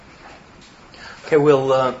Okay,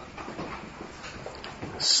 we'll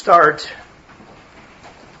start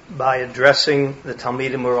by addressing the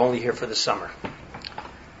Talmidim who are only here for the summer.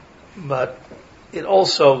 But it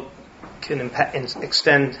also can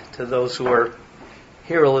extend to those who are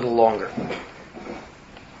here a little longer.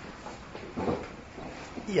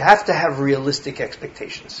 You have to have realistic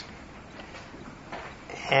expectations.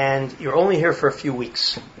 And you're only here for a few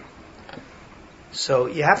weeks. So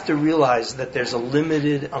you have to realize that there's a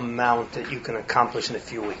limited amount that you can accomplish in a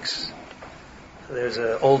few weeks. There's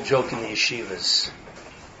an old joke in the yeshivas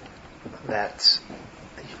that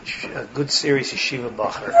a good serious yeshiva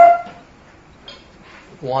bacher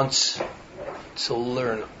wants to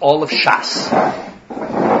learn all of Shas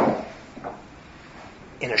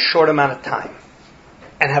in a short amount of time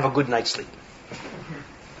and have a good night's sleep.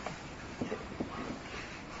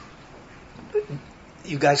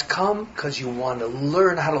 You guys come because you want to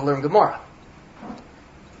learn how to learn Gemara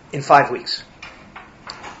in 5 weeks.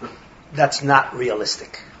 That's not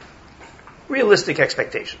realistic. Realistic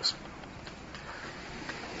expectations.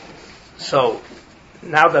 So,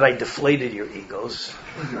 now that I deflated your egos,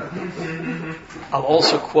 I'll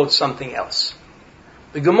also quote something else.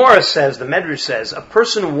 The Gemara says, the Medrash says, a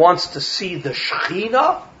person wants to see the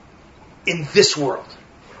Shekhinah in this world.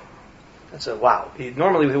 That's a wow.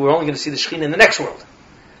 Normally we're only going to see the Shekhinah in the next world.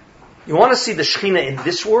 You want to see the Shekhinah in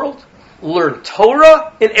this world? Learn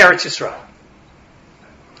Torah in Eretz Yisrael.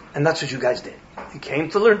 And that's what you guys did. You came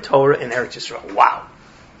to learn Torah in Eretz Yisrael. Wow.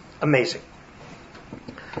 Amazing.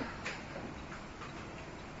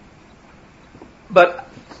 But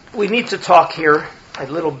we need to talk here a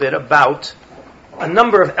little bit about a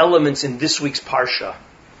number of elements in this week's Parsha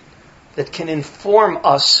that can inform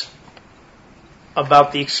us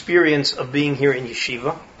about the experience of being here in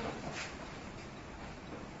Yeshiva.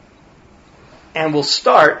 And we'll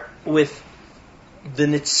start with the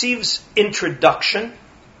Nitziv's introduction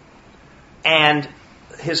and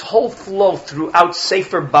his whole flow throughout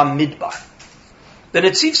Sefer Bamidbar. The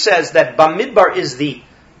Nitziv says that Bamidbar is the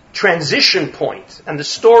transition point, and the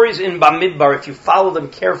stories in Bamidbar, if you follow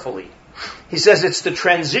them carefully, he says it's the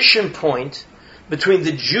transition point between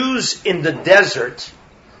the Jews in the desert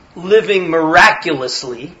living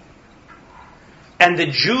miraculously and the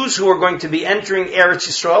Jews who are going to be entering Eretz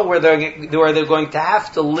Yisrael where they're going to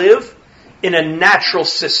have to live in a natural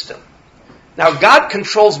system. Now God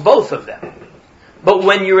controls both of them. But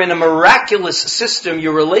when you're in a miraculous system,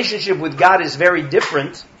 your relationship with God is very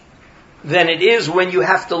different than it is when you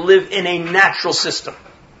have to live in a natural system.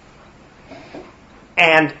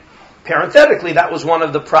 And parenthetically, that was one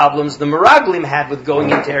of the problems the Meraglim had with going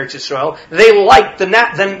into Eretz Yisrael. They liked the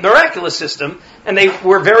miraculous system, and they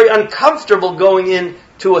were very uncomfortable going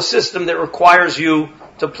into a system that requires you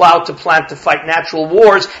to plow, to plant, to fight natural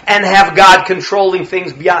wars, and have God controlling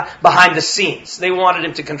things behind the scenes. They wanted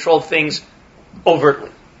Him to control things overtly.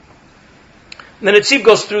 And then Nitziv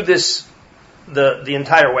goes through this the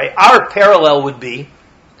entire way. Our parallel would be,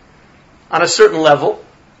 on a certain level,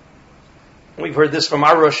 we've heard this from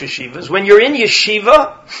our Rosh Yeshivas, when you're in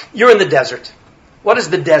Yeshiva, you're in the desert. What does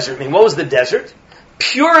the desert mean? What was the desert?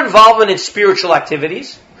 Pure involvement in spiritual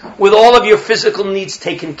activities, with all of your physical needs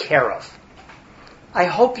taken care of. I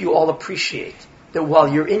hope you all appreciate that while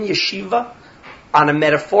you're in Yeshiva, on a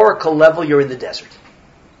metaphorical level, you're in the desert.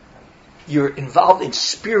 You're involved in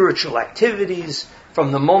spiritual activities.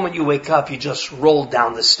 From the moment you wake up, you just roll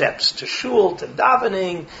down the steps to shul, to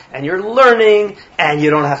davening, and you're learning, and you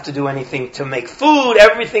don't have to do anything to make food.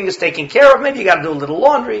 Everything is taken care of. Maybe you got to do a little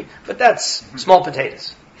laundry, but that's small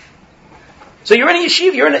potatoes. So you're in a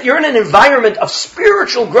yeshiva, you're in an environment of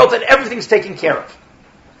spiritual growth, and everything's taken care of.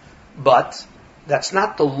 But that's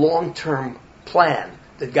not the long-term plan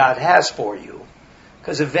that God has for you,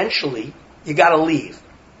 because eventually you got to leave.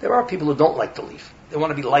 There are people who don't like to leave. They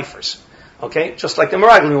want to be lifers. Okay? Just like the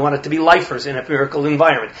Meraglim wanted to be lifers in a miracle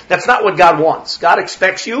environment. That's not what God wants. God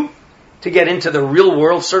expects you to get into the real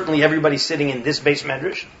world, certainly everybody sitting in this base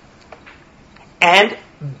medrash, and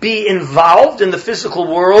be involved in the physical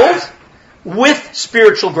world with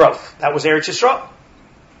spiritual growth. That was Eretz Yisrael.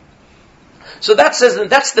 So that says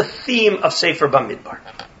that's the theme of Sefer Bamidbar.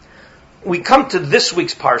 We come to this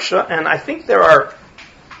week's Parsha, and I think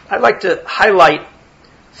I'd like to highlight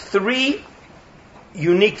 3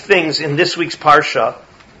 unique things in this week's Parsha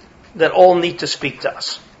that all need to speak to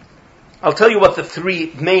us. I'll tell you what the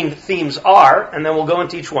 3 main themes are, and then we'll go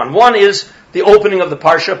into each one. One is the opening of the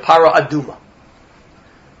Parsha, Para Aduma.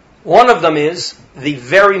 One of them is the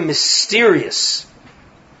very mysterious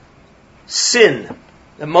sin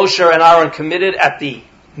that Moshe and Aaron committed at the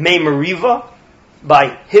Mei Meriva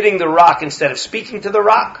by hitting the rock instead of speaking to the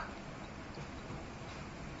rock.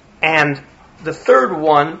 And the third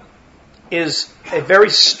one is a very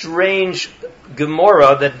strange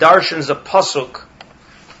Gemara that darshans a pasuk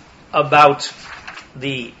about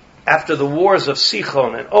after the wars of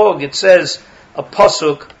Sichon and Og. It says a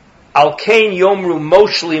pasuk, Al Kain Yomru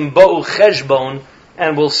Moshlim Bo'u Cheshbon,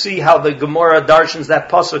 and we'll see how the Gemara darshans that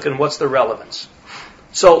pasuk and what's the relevance.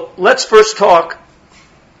 So let's first talk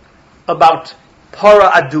about Para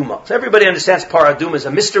Aduma. So everybody understands Para Aduma is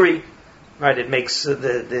a mystery, right? It makes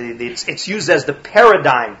it's used as the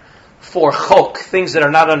paradigm for chok, things that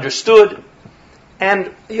are not understood,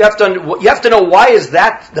 and you have to know, why is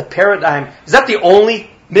that the paradigm? Is that the only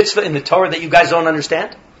mitzvah in the Torah that you guys don't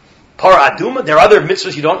understand? Para Aduma. There are other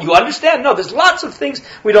mitzvahs you understand. No, there's lots of things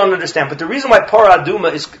we don't understand. But the reason why Para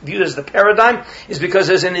Aduma is viewed as the paradigm is because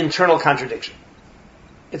there's an internal contradiction.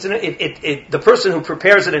 The person who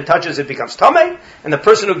prepares it and touches it becomes tamei, and the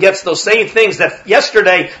person who gets those same things that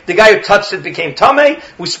yesterday the guy who touched it became tamei.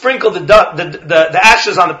 We sprinkle the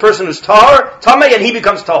ashes on the person who's tamei, and he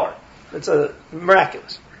becomes tahor. It's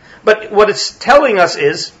miraculous. But what it's telling us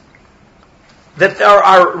is that there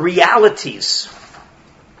are realities.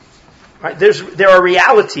 Right? There are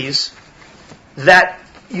realities that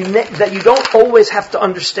you don't always have to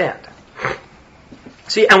understand.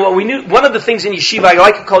 See, and one of the things in yeshiva, I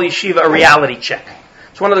like to call yeshiva a reality check.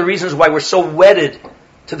 It's one of the reasons why we're so wedded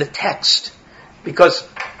to the text. Because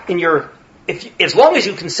as long as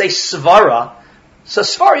you can say svara, so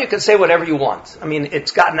svara you can say whatever you want. I mean,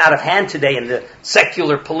 it's gotten out of hand today in the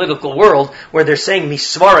secular political world where they're saying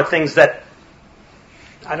misvara things that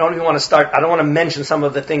I don't even want to start. I don't want to mention some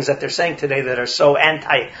of the things that they're saying today that are so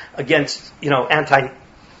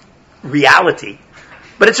anti-reality.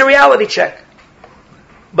 But it's a reality check.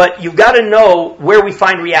 But you've got to know where we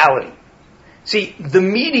find reality. See, the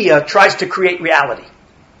media tries to create reality.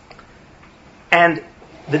 And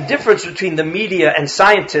the difference between the media and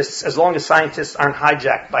scientists, as long as scientists aren't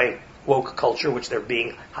hijacked by woke culture, which they're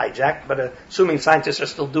being hijacked, but assuming scientists are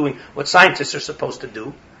still doing what scientists are supposed to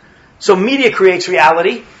do. So media creates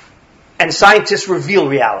reality, and scientists reveal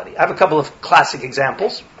reality. I have a couple of classic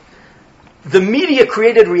examples. The media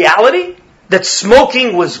created reality that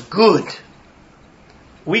smoking was good.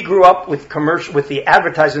 We grew up with the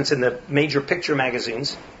advertisements in the major picture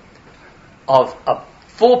magazines of a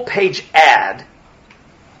full-page ad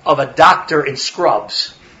of a doctor in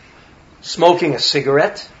scrubs smoking a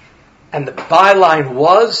cigarette, and the byline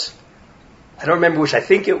was, I don't remember which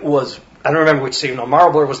cigarette.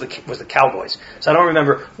 Marlboro was the Cowboys. So I don't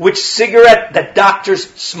remember which cigarette that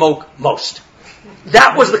doctors smoke most.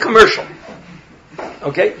 That was the commercial.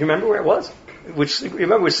 Okay, you remember where it was? You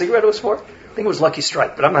remember which cigarette it was for? I think it was Lucky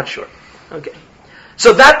Strike, but I'm not sure. Okay.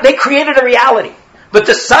 So that they created a reality. But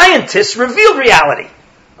the scientists revealed reality.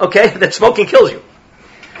 Okay? That smoking kills you.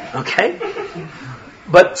 Okay?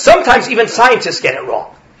 But sometimes even scientists get it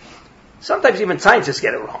wrong.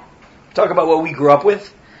 Talk about what we grew up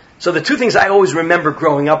with. So the two things I always remember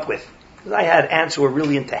growing up with, because I had aunts who were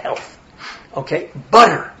really into health. Okay?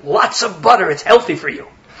 Butter. Lots of butter. It's healthy for you.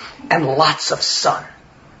 And lots of sun.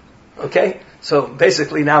 Okay? So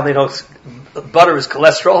basically now they know butter is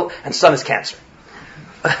cholesterol and sun is cancer.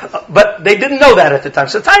 But they didn't know that at the time.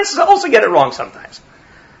 So scientists also get it wrong sometimes.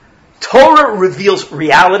 Torah reveals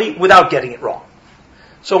reality without getting it wrong.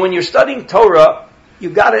 So when you're studying Torah,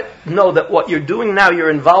 you've got to know that what you're doing now,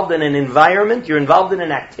 you're involved in an environment, you're involved in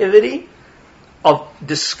an activity of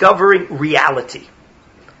discovering reality.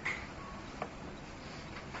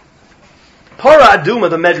 Para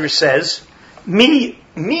Aduma, the Medrash says, Mi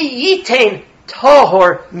yitain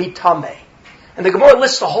tahor mitame. And the Gemara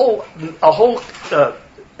lists the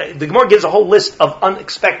Gemara gives a whole list of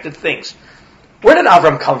unexpected things. Where did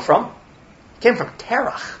Avram come from? He came from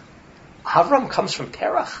Terach. Avram comes from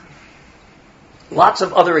Terach. Lots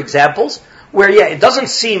of other examples where, it doesn't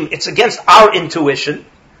seem, it's against our intuition,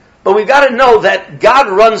 but we've got to know that God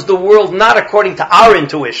runs the world not according to our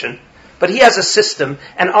intuition, but He has a system,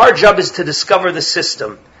 and our job is to discover the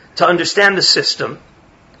system, to understand the system,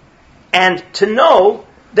 and to know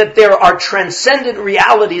that there are transcendent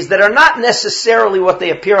realities that are not necessarily what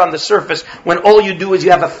they appear on the surface when all you do is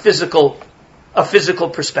you have a physical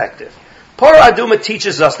perspective. Para Aduma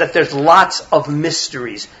teaches us that there's lots of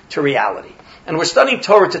mysteries to reality. And we're studying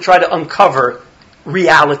Torah to try to uncover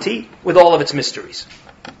reality with all of its mysteries.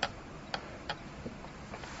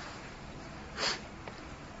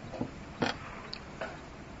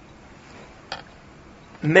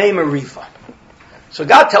 Mei Marifa. So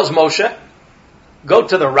God tells Moshe, go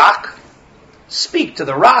to the rock, speak to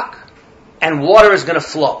the rock, and water is going to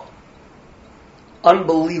flow.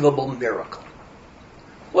 Unbelievable miracle.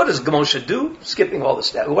 What does Moshe do? Skipping all the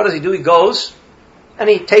steps. What does he do? He goes and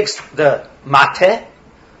he takes the mate,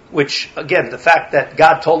 which, again, the fact that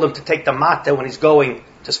God told him to take the mate when he's going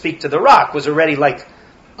to speak to the rock was already like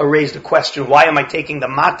raised a question, why am I taking the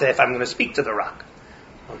mate if I'm going to speak to the rock?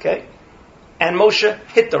 Okay? And Moshe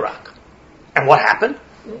hit the rock. And what happened?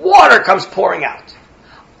 Water comes pouring out.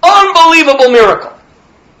 Unbelievable miracle.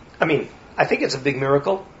 I mean, I think it's a big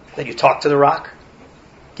miracle that you talk to the rock.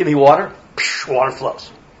 Give me water. Water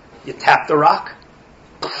flows. You tap the rock.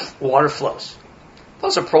 Water flows.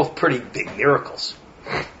 Those are both pretty big miracles.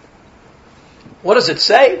 What does it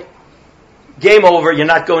say? Game over. You're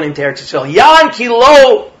not going into Eretz Yisrael. Yan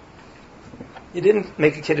kilo. You didn't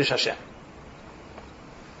make a Kiddush Hashem.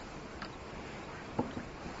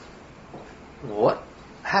 What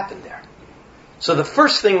happened there? So the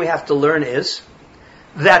first thing we have to learn is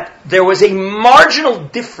that there was a marginal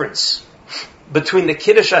difference between the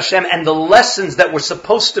Kiddush Hashem and the lessons that were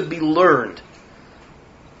supposed to be learned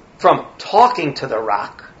from talking to the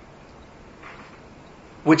rock,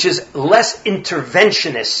 which is less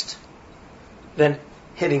interventionist than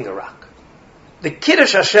hitting the rock. The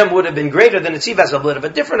Kiddush Hashem would have been greater. The Netziv has a bit of a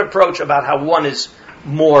different approach about how one is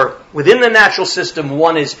more within the natural system,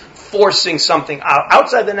 one is forcing something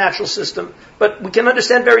outside the natural system. But we can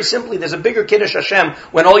understand very simply, there's a bigger Kiddush Hashem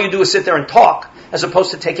when all you do is sit there and talk, as opposed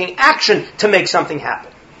to taking action to make something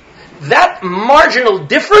happen. That marginal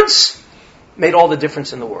difference made all the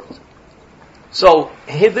difference in the world. So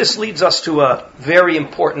this leads us to a very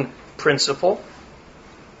important principle,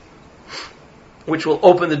 which will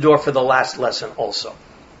open the door for the last lesson also.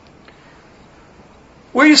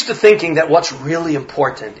 We're used to thinking that what's really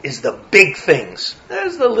important is the big things.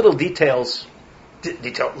 There's the little details.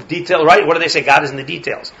 Detail, right? What do they say? God is in the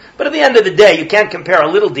details. But at the end of the day, you can't compare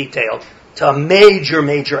a little detail to a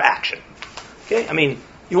major action. Okay? I mean,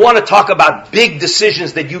 you want to talk about big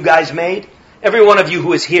decisions that you guys made? Every one of you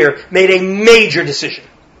who is here made a major decision.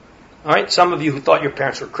 All right? Some of you who thought your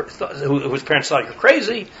parents whose parents thought you're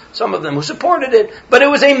crazy. Some of them who supported it. But it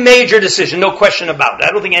was a major decision, no question about it. I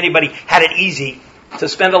don't think anybody had it easy to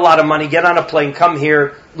spend a lot of money, get on a plane, come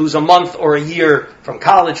here, lose a month or a year from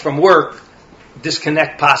college, from work,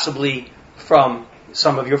 disconnect possibly from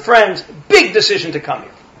some of your friends. Big decision to come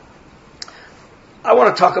here. I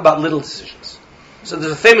want to talk about little decisions. So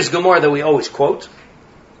there's a famous Gemara that we always quote.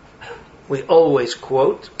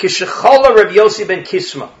 Kishechola Rabbi Yossi ben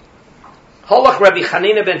Kisma. Holach Rabbi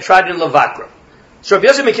Chanina ben Tradin Levakra. So Rabbi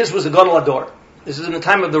Yossi ben Kisma was the Gadol Hador. This is in the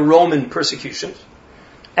time of the Roman persecutions.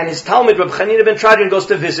 And his Talmud, Rabbi Chanina ben Tradion, goes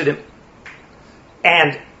to visit him.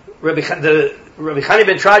 And Rabbi Chanina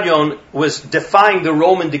ben Tradion was defying the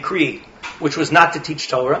Roman decree, which was not to teach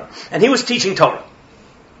Torah. And he was teaching Torah.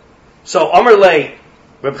 So Amar Lei,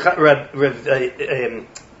 Rabbi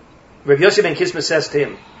Yossi ben Kisma says to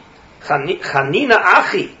him, Chanina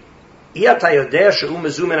achi, he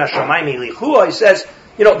says,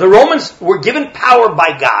 the Romans were given power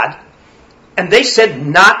by God, and they said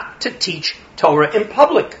not to teach Torah in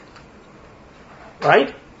public.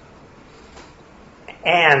 Right?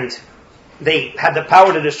 And they had the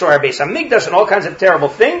power to destroy our Beis Hamikdash and all kinds of terrible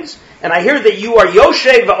things. And I hear that you are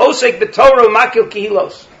Yoshev v'osek b'Torah u'makil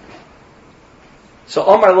kihilos. So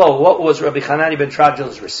Omar Lo, what was Rabbi Hanani ben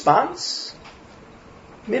Tradion's response?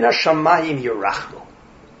 Min hashamayim yirachmu.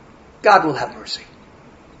 God will have mercy.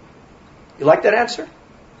 You like that answer?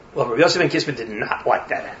 Well, Rabbi Yosef ben Kisma did not like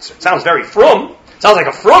that answer. It sounds very frum. Sounds like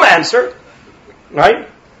a frum answer. Right?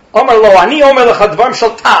 Omar Lo, ani omer lecha dvarim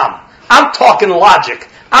shel tam. I'm talking logic.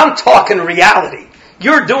 I'm talking reality.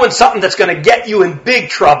 You're doing something that's going to get you in big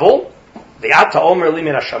trouble. Ve'ata omer li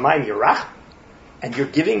min hashamayim yirach. And you're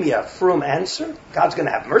giving me a frum answer? God's going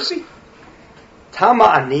to have mercy? Tama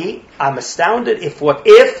ani, I'm astounded if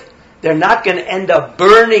they're not going to end up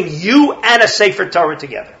burning you and a Sefer Torah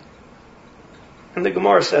together. And the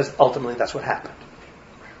Gemara says, ultimately, that's what happened.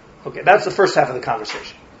 Okay, that's the first half of the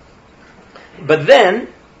conversation. But then,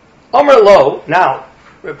 Omer Lo, now,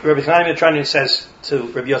 Rabbi Chaim Mitrani says to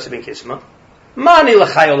Rabbi Yosef ben Kisma, Mani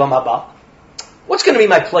l'chai olam haba. What's going to be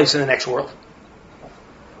my place in the next world?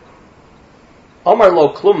 Omer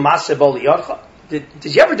Lo klum maseh bo liyarcha. Did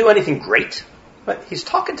you ever do anything great? But he's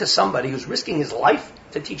talking to somebody who's risking his life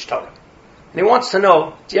to teach Torah. And he wants to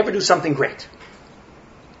know, did you ever do something great?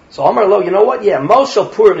 So Amar Lo, you know what? Yeah,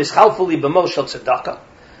 Moshel Purim is chalfuli b'Moshel tzedakah.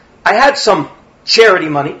 I had some charity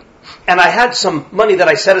money, and I had some money that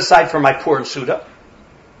I set aside for my Purim Suda,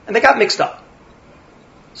 and they got mixed up.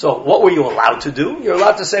 So what were you allowed to do? You're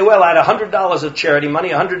allowed to say, well, I had $100 of charity money,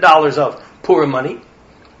 $100 of Purim money.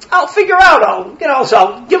 I'll figure out, so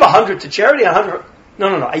I'll give 100 to charity, 100.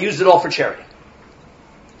 No, I used it all for charity.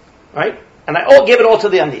 Right? And I gave it all to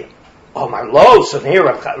the Aniyim. Oh my lo! So here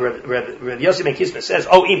Rabbi Yossi ben Kisma says,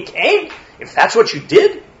 "Oh, im kain, if that's what you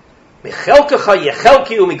did, michelkecha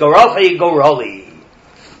yechelki umigoralcha yigorali."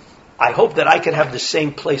 I hope that I could have the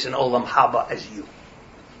same place in Olam Haba as you.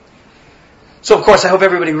 So, of course, I hope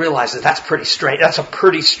everybody realizes that's pretty strange. That's a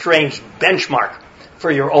pretty strange benchmark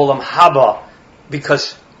for your Olam Haba,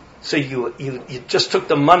 because so you just took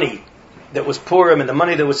the money that was Purim and the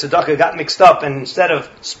money that was tzedakah got mixed up, and instead of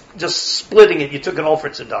just splitting it, you took it all for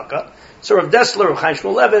tzedakah. So Rav Dessler, Rav Chaim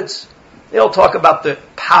Shmulevitz, they all talk about the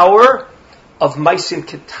power of maisim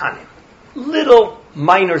ketanim, little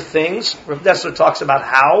minor things. Rav Dessler talks about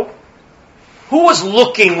how. Who was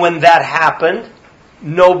looking when that happened?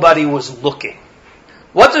 Nobody was looking.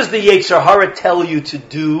 What does the Yetzer Hara tell you to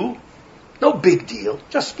do? No big deal.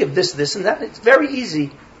 Just give this, and that. It's very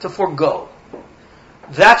easy to forego.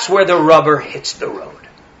 That's where the rubber hits the road.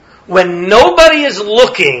 When nobody is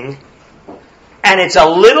looking, and it's a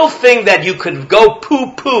little thing that you could go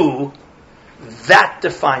poo-poo, that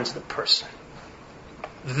defines the person.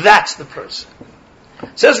 That's the person.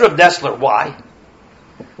 Says Rav Dessler, why?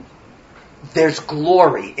 There's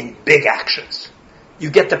glory in big actions. You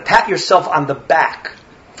get to pat yourself on the back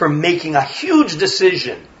for making a huge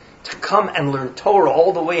decision to come and learn Torah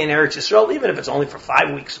all the way in Eretz Yisrael, even if it's only for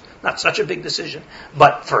 5 weeks. Not such a big decision.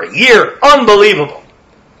 But for a year, unbelievable.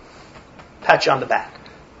 Pat you on the back.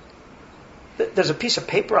 There's a piece of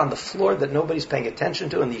paper on the floor that nobody's paying attention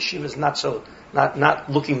to, and the yeshiva is not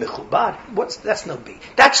looking mechubad. That's no big.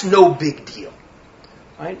 That's no big deal.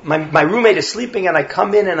 Right? My roommate is sleeping, and I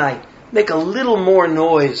come in and I make a little more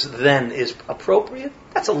noise than is appropriate.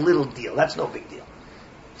 That's a little deal. That's no big deal.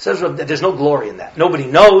 Says there's no glory in that. Nobody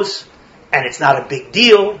knows, and it's not a big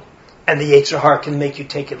deal, and the Yetzer Hara can make you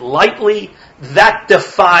take it lightly. That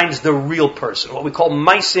defines the real person, what we call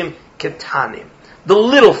maisim ketanim, the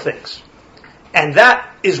little things. And that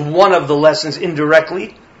is one of the lessons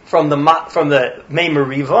indirectly from the Mei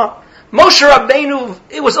Meriva. Moshe Rabbeinu,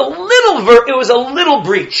 it was a little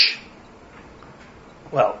breach.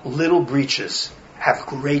 Well, little breaches have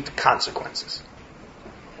great consequences.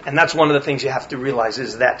 And that's one of the things you have to realize,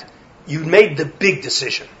 is that you made the big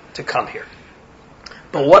decision to come here.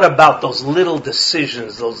 But what about those little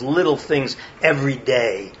decisions, those little things every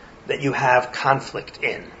day that you have conflict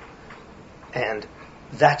in? And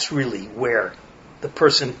that's really where the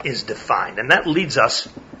person is defined. And that leads us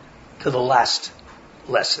to the last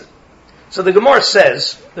lesson. So the Gemara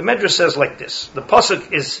says, the Medrash says like this. The pasuk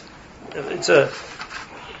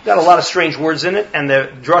got a lot of strange words in it, and the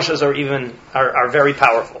drashas are very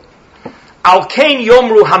powerful. Al kain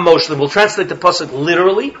yomru hamoshlim. We'll translate the pasuk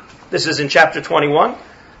literally. This is in chapter 21. All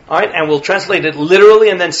right, and we'll translate it literally,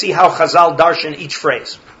 and then see how Chazal darshan each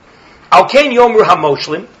phrase. Al kain yomru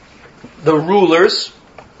hamoshlim, the rulers.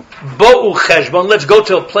 Bo'u cheshbon. Let's go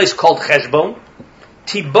to a place called Cheshbon.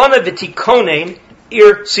 Tibana v'tikonein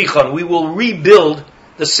ir Sichon. We will rebuild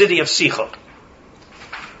the city of Sichon.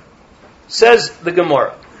 Says the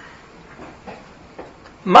Gemara.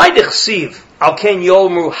 Who are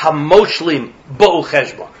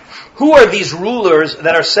these rulers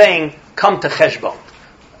that are saying, come to Cheshbon?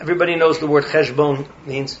 Everybody knows the word Cheshbon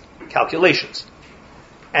means calculations.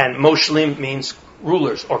 And Moshlim means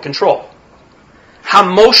rulers or control.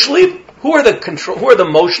 Hamoshlim, who are the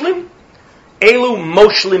Moshlim? Elu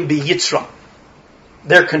Moshlim biyitzram.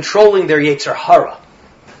 They're controlling their Yetzer Hara.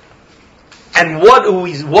 And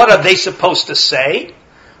what are they supposed to say?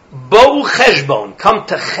 Bo'u cheshbon, come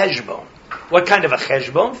to cheshbon. What kind of a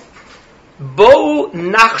cheshbon? Bo'u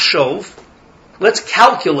nachshov, let's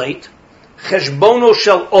calculate. Cheshbono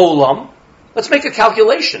shel olam, let's make a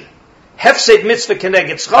calculation. Hefsed mitzvah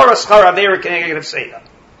keneged schara, schara avera keneged hefseda.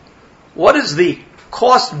 What is the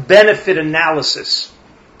cost-benefit analysis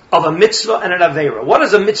of a mitzvah and an avera? What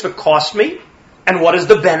does a mitzvah cost me? And what is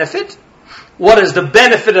the benefit? What is the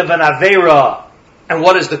benefit of an avera? And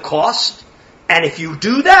what is the cost? And if you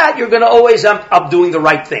do that, you're going to always end up doing the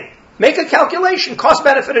right thing. Make a calculation,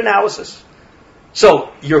 cost-benefit analysis.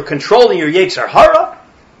 So you're controlling your Yetzer Hara,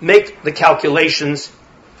 make the calculations,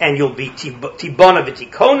 and you'll be Tibana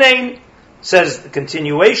v'tikonein. Says the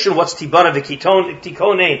continuation, what's Tibana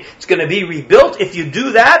v'tikonein? It's going to be rebuilt. If you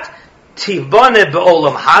do that, Tibana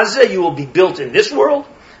b'olam hazeh, you will be built in this world.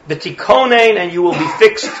 V'tikonein, and you will be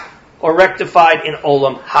fixed or rectified in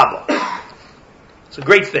olam haba. It's a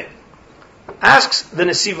great thing. Asks the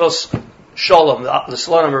Nesivos Shalom, the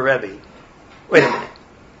Slonim Rebbe, wait a minute,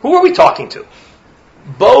 who are we talking to?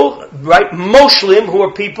 Moshlim, who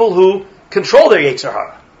are people who control their Yetzer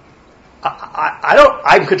Hara.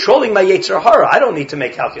 I'm controlling my Yetzer Hara. I don't need to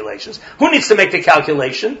make calculations. Who needs to make the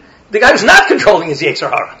calculation? The guy who's not controlling his Yetzer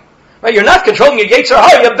Hara. Right? You're not controlling your Yetzer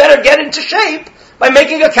Hara. You better get into shape by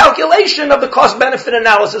making a calculation of the cost-benefit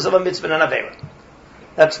analysis of a mitzvah and an avera.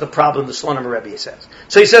 That's the problem the Slonim Rebbe says.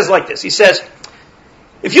 So he says like this. He says,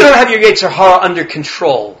 if you don't have your Yetzer Hara under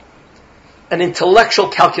control, an intellectual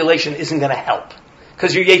calculation isn't going to help.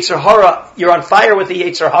 Because your Yetzer Hara, you're on fire with the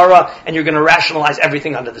Yetzer Hara, and you're going to rationalize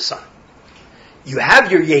everything under the sun. You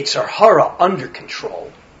have your Yetzer Hara under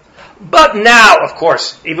control. But now, of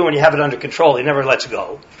course, even when you have it under control, it never lets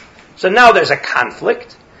go. So now there's a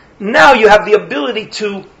conflict. Now you have the ability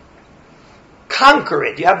to conquer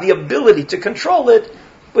it. You have the ability to control it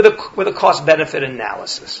with a cost-benefit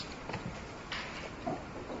analysis.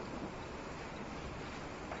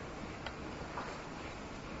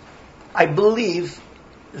 I believe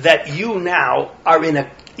that you now are in an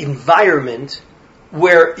environment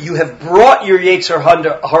where you have brought your Yetzer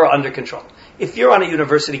Hara under control. If you're on a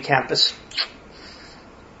university campus,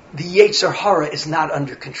 the Yetzer Hara is not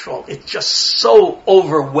under control. It's just so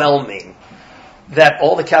overwhelming that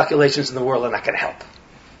all the calculations in the world are not going to help.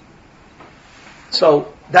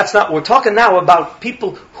 So that's not, we're talking now about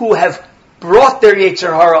people who have brought their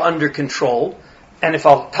Yetzer Hara under control. And if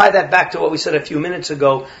I'll tie that back to what we said a few minutes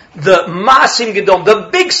ago, the Ma'asim Gedol, the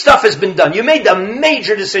big stuff has been done. You made the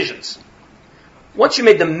major decisions. Once you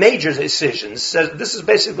made the major decisions, this is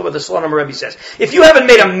basically what the Slonim Rebbe says. If you haven't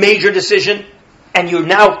made a major decision, and you're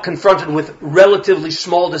now confronted with relatively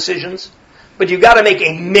small decisions, but you've got to make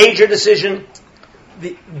a major decision,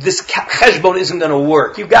 this cheshbon isn't going to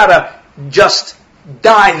work. You've got to just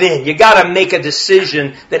dive in. You've got to make a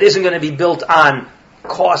decision that isn't going to be built on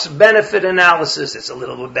cost-benefit analysis. It's a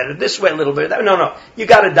little bit better this way, a little bit that way. No. You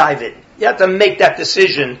got to dive in. You have to make that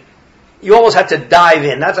decision. You almost have to dive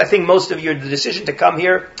in. That's, I think, most of your decision to come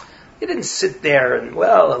here. You didn't sit there and,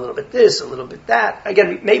 well, a little bit this, a little bit that.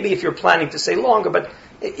 Again, maybe if you're planning to stay longer, but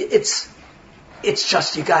it's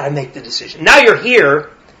just you got to make the decision. Now you're here,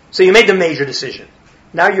 so you made the major decision.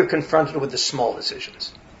 Now you're confronted with the small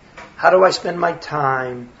decisions. How do I spend my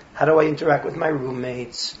time? How do I interact with my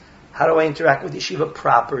roommates? How do I interact with yeshiva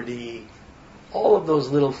property? All of those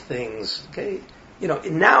little things. Okay,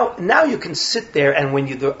 now you can sit there, and when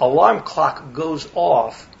the alarm clock goes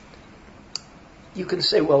off, you can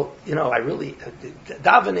say, well, I really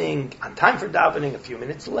davening on time for davening, a few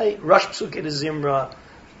minutes late. Rush Psukei de Zimra.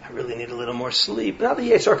 I really need a little more sleep. Now the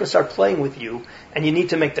Yetzer Hara can start playing with you, and you need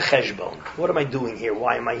to make the cheshbon. What am I doing here?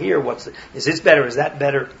 Why am I here? Is this better? Is that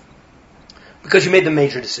better? Because you made the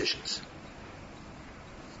major decisions.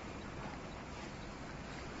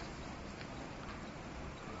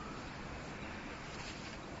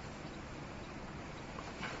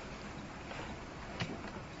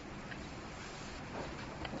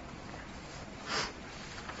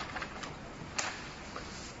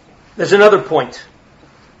 There's another point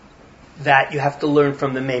that you have to learn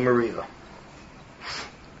from the Mei Meriva.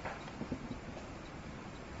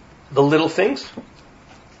 The little things,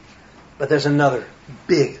 but there's another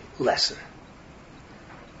big lesson.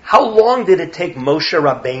 How long did it take Moshe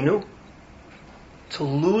Rabbeinu to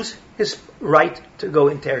lose his right to go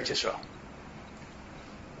into Eretz Yisrael?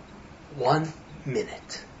 1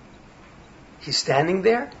 minute. He's standing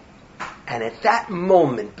there, and at that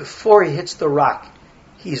moment, before he hits the rock,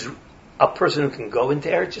 he's a person who can go into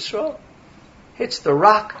Eretz Yisrael, hits the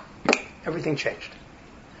rock, everything changed.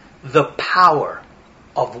 The power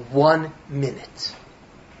of 1 minute.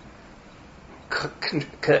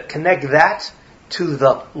 Connect that to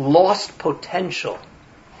the lost potential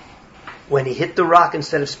when he hit the rock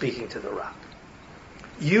instead of speaking to the rock.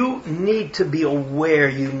 You need to be aware.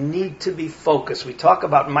 You need to be focused. We talk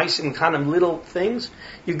about Maisim Kanim, little things.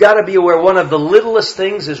 You've got to be aware one of the littlest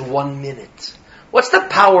things is 1 minute. What's the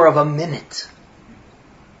power of a minute?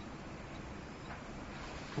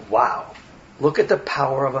 Wow. Look at the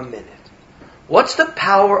power of a minute. What's the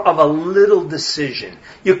power of a little decision?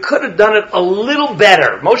 You could have done it a little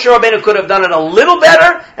better. Moshe Rabbeinu could have done it a little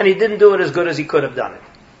better, and he didn't do it as good as he could have done it.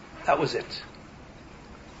 That was it.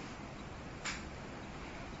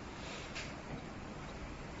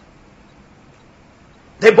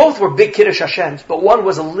 They both were big Kiddush Hashems, but one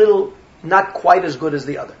was a little not quite as good as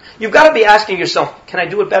the other. You've got to be asking yourself, can I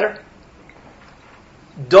do it better?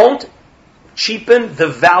 Don't cheapen the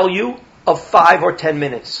value of 5 or 10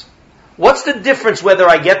 minutes. What's the difference whether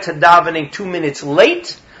I get to davening 2 minutes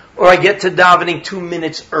late or I get to davening 2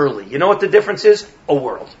 minutes early? You know what the difference is? A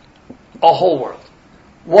world. A whole world.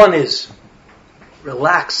 One is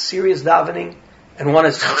relaxed, serious davening, and one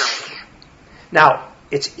is... Now,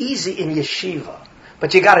 it's easy in yeshiva.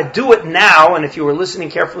 But you got to do it now, and if you were listening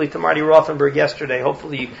carefully to Marty Rothenberg yesterday,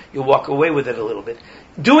 hopefully you'll walk away with it a little bit.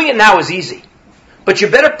 Doing it now is easy. But you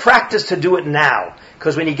better practice to do it now,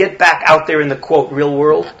 because when you get back out there in the, quote, real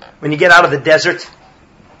world, when you get out of the desert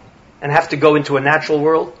and have to go into a natural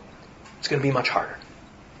world, it's going to be much harder.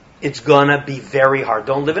 It's going to be very hard.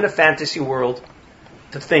 Don't live in a fantasy world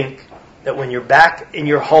to think that when you're back in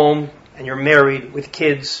your home and you're married with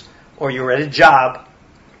kids or you're at a job,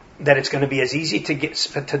 that it's going to be as easy to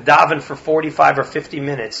daven for 45 or 50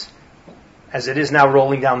 minutes as it is now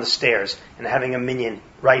rolling down the stairs and having a minyan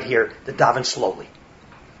right here to daven slowly.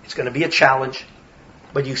 It's going to be a challenge,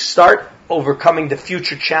 but you start overcoming the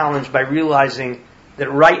future challenge by realizing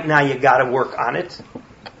that right now you got to work on it,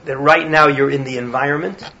 that right now you're in the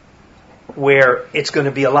environment where it's going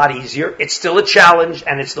to be a lot easier. It's still a challenge,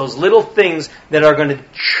 and it's those little things that are going to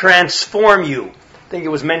transform you. I think it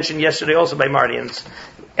was mentioned yesterday also by Marty, and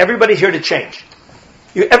everybody's here to change.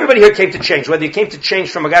 Everybody here came to change. Whether you came to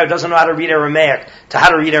change from a guy who doesn't know how to read Aramaic to how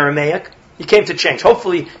to read Aramaic, you came to change.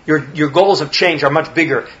 Hopefully your goals of change are much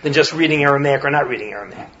bigger than just reading Aramaic or not reading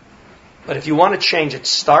Aramaic. But if you want to change, it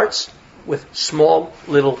starts with small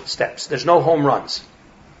little steps. There's no home runs.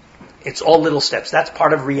 It's all little steps. That's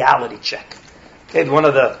part of reality check. Okay, one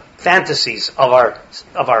of the fantasies of our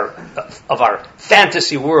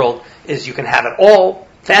fantasy world is you can have it all.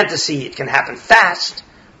 Fantasy, it can happen fast.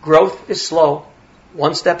 Growth is slow,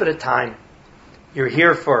 one step at a time. You're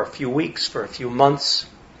here for a few weeks, for a few months.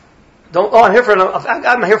 I'm here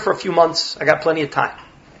for a few months. I got plenty of time.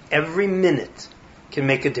 Every minute can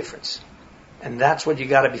make a difference. And that's what you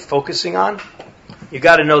got to be focusing on. You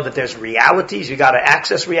got to know that there's realities. You got to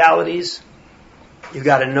access realities. You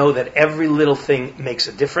got to know that every little thing makes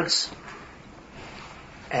a difference.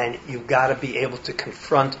 And you've got to be able to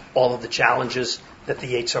confront all of the challenges that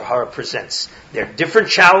the Yetzer Hara presents. There are different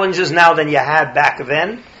challenges now than you had back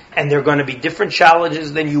then, and they're going to be different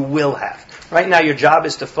challenges than you will have. Right now your job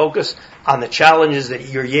is to focus on the challenges that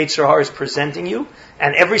your Yetzer Hara is presenting you,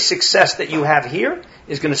 and every success that you have here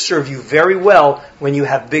is going to serve you very well when you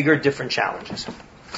have bigger, different challenges.